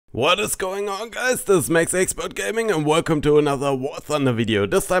What is going on, guys? This is Max Expert Gaming and welcome to another War Thunder video.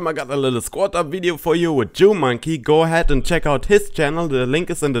 This time I got a little squad up video for you with Jumonkey. Go ahead and check out his channel, the link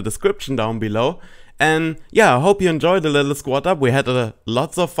is in the description down below. And yeah, I hope you enjoyed the little squad up. We had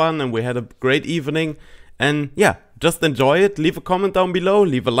lots of fun and we had a great evening. And yeah, just enjoy it, leave a comment down below,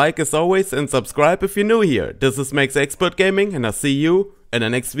 leave a like as always and subscribe if you're new here. This is Max Expert Gaming and I'll see you in the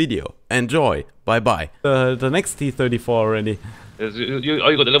next video. Enjoy, bye bye. The next T-34 already. You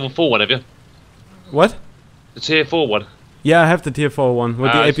got the level 4 one, have you? What? The tier 4 one? Yeah, I have the tier 4 one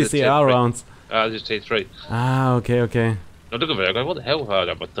with the APCR rounds. This is tier 3. Ah, okay. I look at it, I go, what the hell?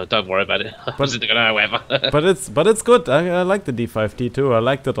 Oh, don't worry about it. I wasn't gonna know, whatever. but it's good. I like the D5T too. I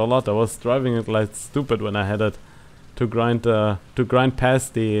liked it a lot. I was driving it like stupid when I had it to grind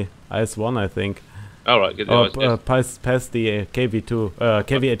past the IS1, I think. Alright, get the IS. Past the KV2,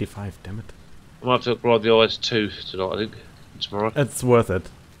 KV85. Damn it. I might have to grind the IS2 tonight, I think. Tomorrow. It's worth it,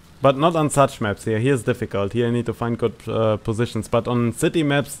 but not on such maps here. Here's difficult. Here I need to find good positions. But on city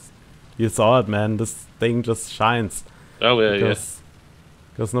maps, you saw it, man. This thing just shines. Oh yeah,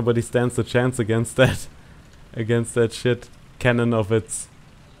 because nobody stands a chance against that, shit cannon of its.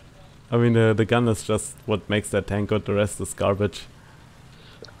 I mean, the gun is just what makes that tank good. The rest is garbage.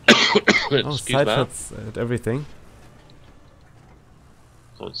 Oh, side shots at everything.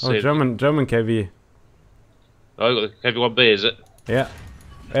 Oh, German KV. Oh, you got the KV1B, is it? Yeah.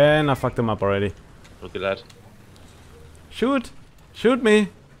 And I fucked him up already. Okay, lad. Shoot! Shoot me!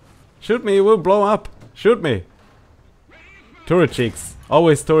 Shoot me, it will blow up! Shoot me! Turret cheeks.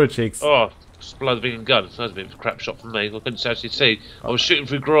 Always turret cheeks. Oh, blood being gun. That was a bit of a crap shot from me. I couldn't actually see. I was shooting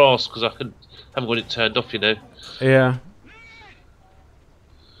through grass because I haven't got it turned off, you know. Yeah.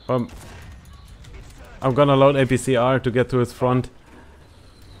 I'm gonna load APCR to get to his front.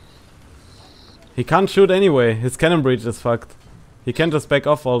 He can't shoot anyway, his cannon breach is fucked. He can't just back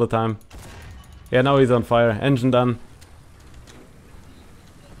off all the time. Yeah, now he's on fire. Engine done.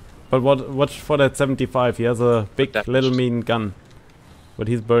 But watch for that 75, he has a big little mean gun. But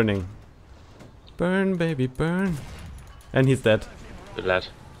he's burning. Burn, baby, burn. And he's dead. Good lad.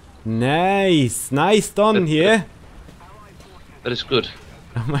 Nice! Nice done here! That is good.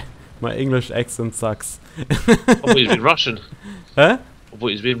 my English accent sucks. I thought he's been Russian. Huh? I thought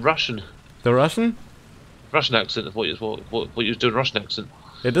he's been Russian. The Russian? Russian accent. I thought you was doing Russian accent.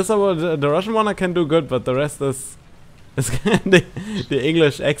 Yeah, the Russian one I can do good, but the rest is the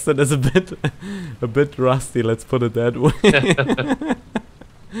English accent is a bit rusty. Let's put it that way.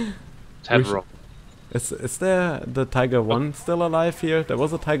 Tad wrong. Is there the Tiger 1 still alive here? There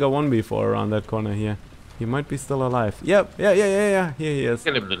was a Tiger 1 before around that corner here. He might be still alive. Yep. Yeah. Here he is.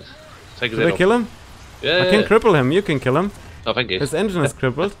 Kill him then. Take his Did I kill him? Yeah. I can cripple him. You can kill him. Oh, thank you. His engine is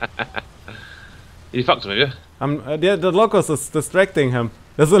crippled. You fucked him, have you? Yeah, the locus is distracting him.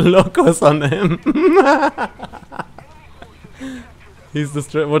 There's a locus on him. He's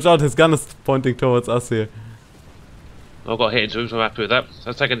distracted. Watch out, his gun is pointing towards us here. I've got hit into him, so I'm happy with that. So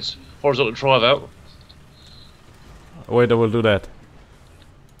I've taken his horizontal drive out. Wait, I will do that.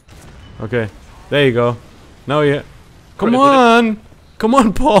 Okay, there you go. Now you. Come on! Come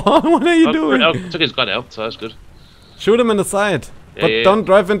on, Paul! What are you doing? I took his gun out, so that's good. Shoot him in the side. Yeah, but don't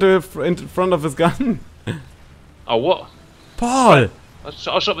drive into front of his gun. Oh, what? Paul! I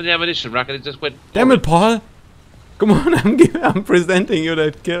shot him in the ammunition rack and it just went... Damn it, Paul! Come on, I'm presenting you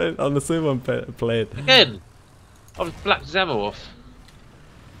that kill on the silver plate. Again! I've blacked his ammo off.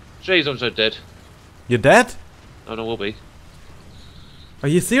 Jeez, I'm so dead. You're dead? Oh, no, I will be. Are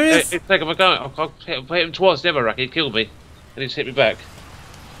you serious? Hey, take him a gun. I hit him twice in the ammo rack, he killed me. And he's hit me back.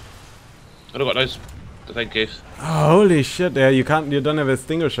 I don't got those. Thank you. Oh, holy shit! Yeah, you don't have a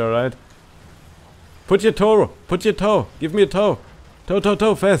extinguisher, right? Put your toe. Give me a toe.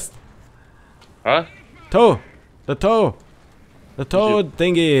 Toe, fast. Huh? Toe. The toe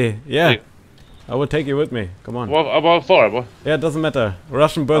thingy. Yeah. Hey. I will take you with me. Come on. Well, I'm on fire, boy. Yeah, it doesn't matter.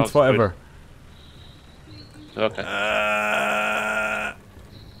 Russian burns forever. Okay.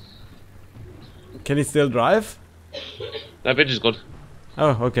 Can he still drive? That bitch is gone.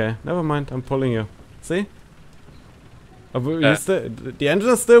 Oh, okay. Never mind. I'm pulling you. See? The engine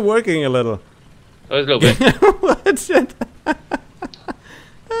is still working a little. Oh, a little bit. What shit? I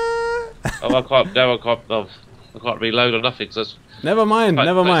can't reload or nothing. So never mind.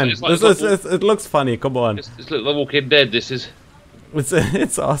 It looks funny. Come on. It's like The Walking Dead. This is.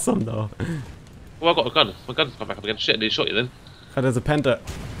 It's awesome though. Well, I got a gun. My gun's come back up again. Shit, I need to shot you then. Oh, there's a Panther.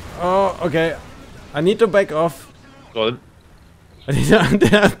 Oh, okay. I need to back off. Go on.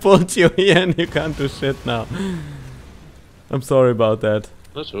 I pulled you here and you can't do shit now. I'm sorry about that.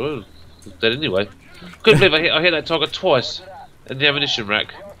 That's alright. Dead anyway. Couldn't believe I hit that target twice in the ammunition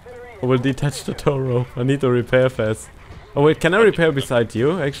rack. I will detach the tow rope. I need to repair fast. Oh wait, can I repair beside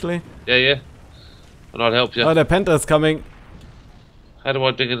you, actually? Yeah, yeah. And I'll help you. Oh, the Penta's coming. How do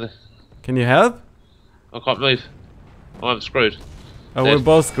I dig in the... Can you help? I can't move. I'm screwed. Oh, we're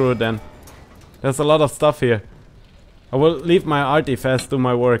both screwed then. There's a lot of stuff here. I will leave my artifacts do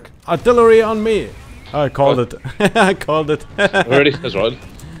my work. Artillery on me! Oh, I called it. I called it. Already? That's right.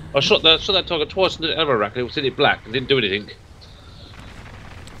 I shot that target twice in the ammo rack and it was in it black and didn't do anything.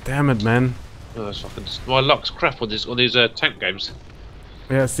 Damn it, man. Oh, that's fucking... My luck's crap on these tank games.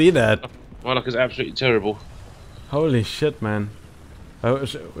 Yeah, see that. My luck is absolutely terrible. Holy shit, man.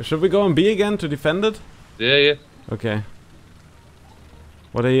 Should we go on B again to defend it? Yeah, yeah. Okay.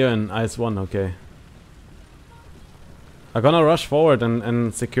 What are you in? Ice 1, okay. I'm gonna rush forward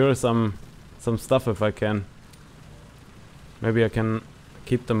and secure some stuff if I can. Maybe I can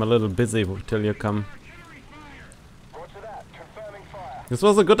keep them a little busy till you come. This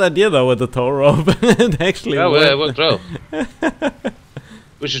was a good idea though with the tow rope. It actually worked. Yeah, it worked well.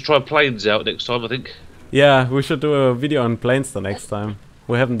 We should try planes out next time, I think. Yeah, we should do a video on planes the next time.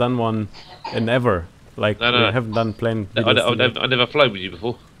 We haven't done one in ever. Like, no. we haven't done plane videos. I've never flown with you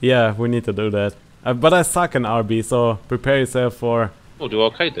before. Yeah, we need to do that. But I suck in RB, so prepare yourself for... We'll do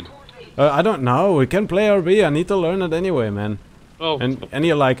arcade then. I don't know, we can play RB, I need to learn it anyway, man. Oh, and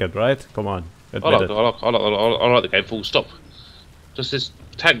you like it, right? Come on, admit it. I like the game, full stop. Just this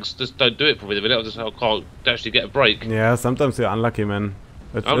tanks just don't do it for me the minute. I can't actually get a break. Yeah, sometimes you're unlucky, man.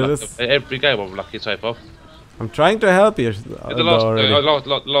 Every game I'm lucky so far. I'm trying to help you. In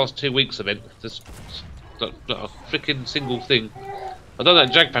the last 2 weeks I mean, just not a freaking single thing. I've done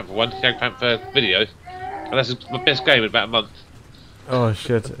that Jag Panther one, Jag Panther video, and that's my best game in about a month. Oh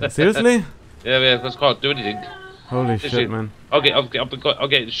shit! Seriously? Yeah, I just can't do anything. Holy shit, man! I'll get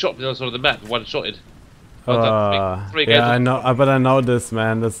shot from the other side of the map, one shotted. Yeah, I know, but I know this,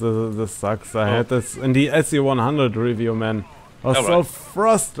 man. This sucks. I had this in the SU100 review, man. I was so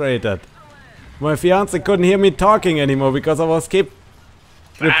frustrated. My fiance couldn't hear me talking anymore because I was keep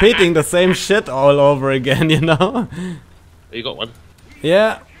repeating the same shit all over again, you know? You got one?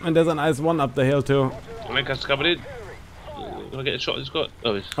 Yeah, and there's an Ice 1 up the hill too. Lancaster's coming in. Gonna get a shot he's got.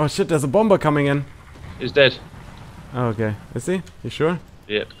 Oh shit, there's a bomber coming in. He's dead. Oh, okay. Is he? You sure?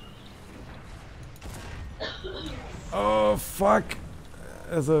 Yep. Oh fuck.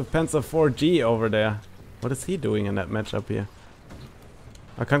 There's a Panzer 4G over there. What is he doing in that matchup here?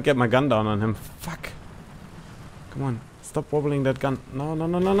 I can't get my gun down on him. Fuck. Come on. Stop wobbling that gun. No.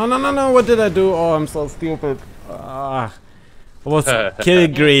 What did I do? Oh, I'm so stupid. I was kill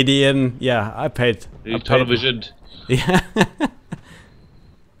greedy and yeah, I paid. You televisioned. Yeah.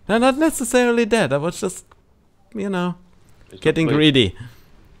 No, not necessarily dead. I was just, you know, getting greedy.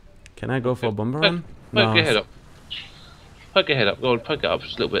 Can I go for a bomber run? Poke your head up. Poke your head up. Go on, poke it up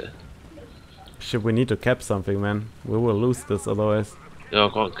just a little bit. Shit, we need to cap something, man. We will lose this otherwise. No,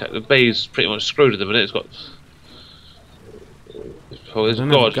 I can't cap. The bay's pretty much screwed at the minute. It's got... Oh, I don't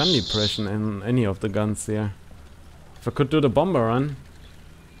have gun depression in any of the guns here. If I could do the bomber run.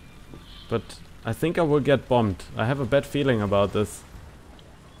 But I think I will get bombed. I have a bad feeling about this.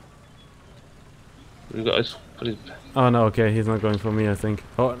 We got this. Oh no, okay, he's not going for me, I think.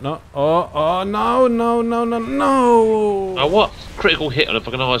 Oh no, oh no! Oh, what? Critical hit on a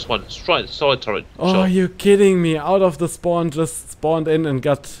fucking Ice 1. Straight side turret. Oh, shot. you're kidding me. Out of the spawn, just spawned in and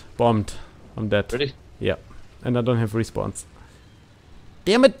got bombed. I'm dead. Really? Yeah. And I don't have respawns.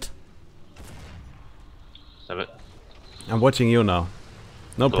 Damn it! Damn it. I'm watching you now.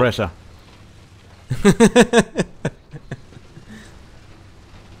 No pressure.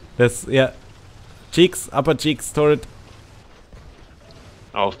 That's, yeah. Cheeks, upper cheeks, turret.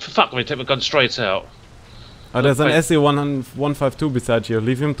 Oh, fuck me, take my gun straight out. Oh, there's an SE-152 beside you.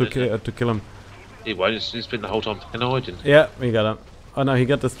 Leave him to kill him. He won't, he's been the whole time fucking hiding. Yeah, we got him. Oh no, he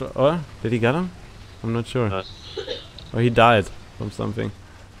got destroyed. Oh, did he get him? I'm not sure. No. Oh, he died from something.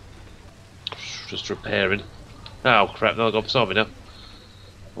 Just repairing. Oh crap, no, I got beside me now.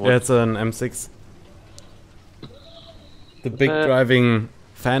 Yeah, it's an M6. The big driving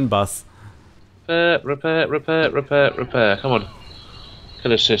fan bus. Repair. Come on.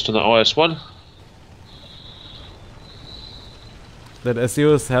 Kill assist on the IS-1. That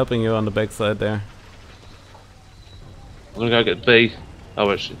SU is helping you on the backside there. I'm gonna go get B.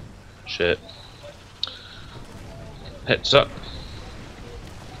 Oh, actually. Shit. Heads up.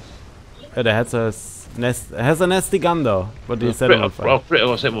 Yeah, the heads has a nasty gun though. What do you set him on fire?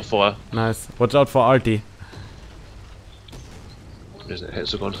 I'll set him on fire. Nice. Watch out for RT. Where's the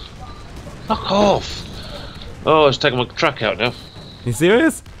heads gone? Fuck off! Oh, it's taking my truck out now. You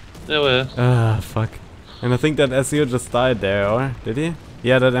serious? Yeah, we are. Ah, fuck. And I think that SU just died there, or did he?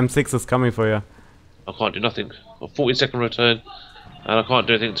 Yeah, that M6 is coming for you. I can't do nothing. A 40-second return, and I can't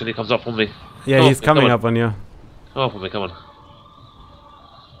do anything until he comes up on me. Yeah, Come he's on, coming come on. up on you. Come up on me, come on.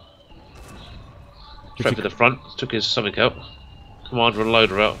 Straight for the front, took his something out. Commander and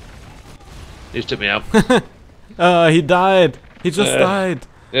loader out. He just took me out. He died. He just died.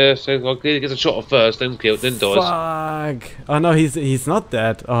 Yeah, so he gets a shot off first, then killed, then dies. Fuck. Oh no, he's not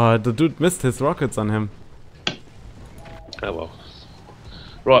dead. Oh, the dude missed his rockets on him. Oh well.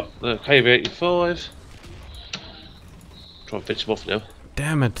 Right, KV-85. Try and finish him off now.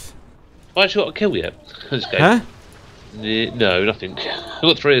 Damn it. I actually got a kill yet. This game. Huh? No, nothing. I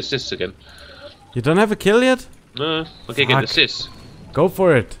got 3 assists again. You don't have a kill yet? No, I can't get assists. Go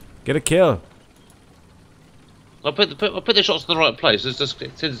for it. Get a kill. I put the shots in the right place. It's just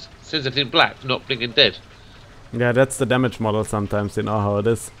since everything black, not blinking dead. Yeah, that's the damage model sometimes, you know how it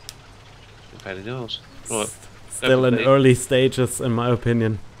is. Pain in the arse. Right. Still in early stages, in my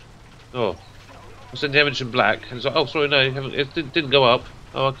opinion. Oh. I said damage in black, and it's like, oh, sorry, no, it didn't go up.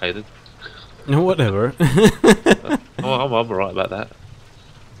 Oh, okay then. Whatever. I'm alright about that.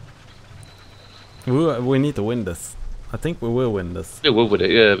 We need to win this. I think we will win this. Yeah, we'll win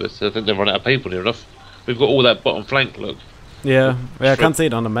it, yeah, but I think they've run out of people near enough. We've got all that bottom flank, look. Yeah, I can't see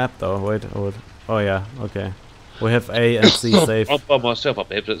it on the map though. Wait, oh yeah, okay. We have A and C safe. I'm by myself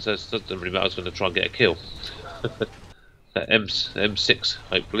up here, but it doesn't really matter. I was going to try and get a kill. That M6,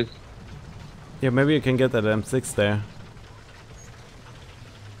 hopefully. Yeah, maybe you can get that M6 there.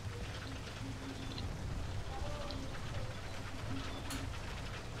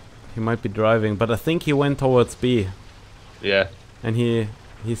 He might be driving, but I think he went towards B. Yeah. And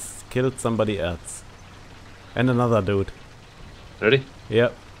he's killed somebody else. And another dude. Ready?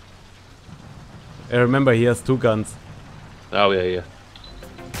 Yep. I remember he has 2 guns. Oh yeah, yeah.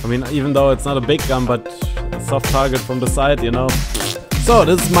 I mean, even though it's not a big gun, but a soft target from the side, you know. So,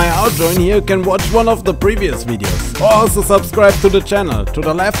 this is my outro, and here you can watch one of the previous videos. Or also subscribe to the channel. To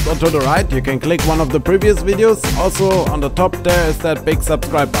the left or to the right, you can click one of the previous videos. Also, on the top there is that big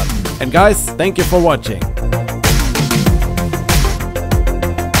subscribe button. And guys, thank you for watching.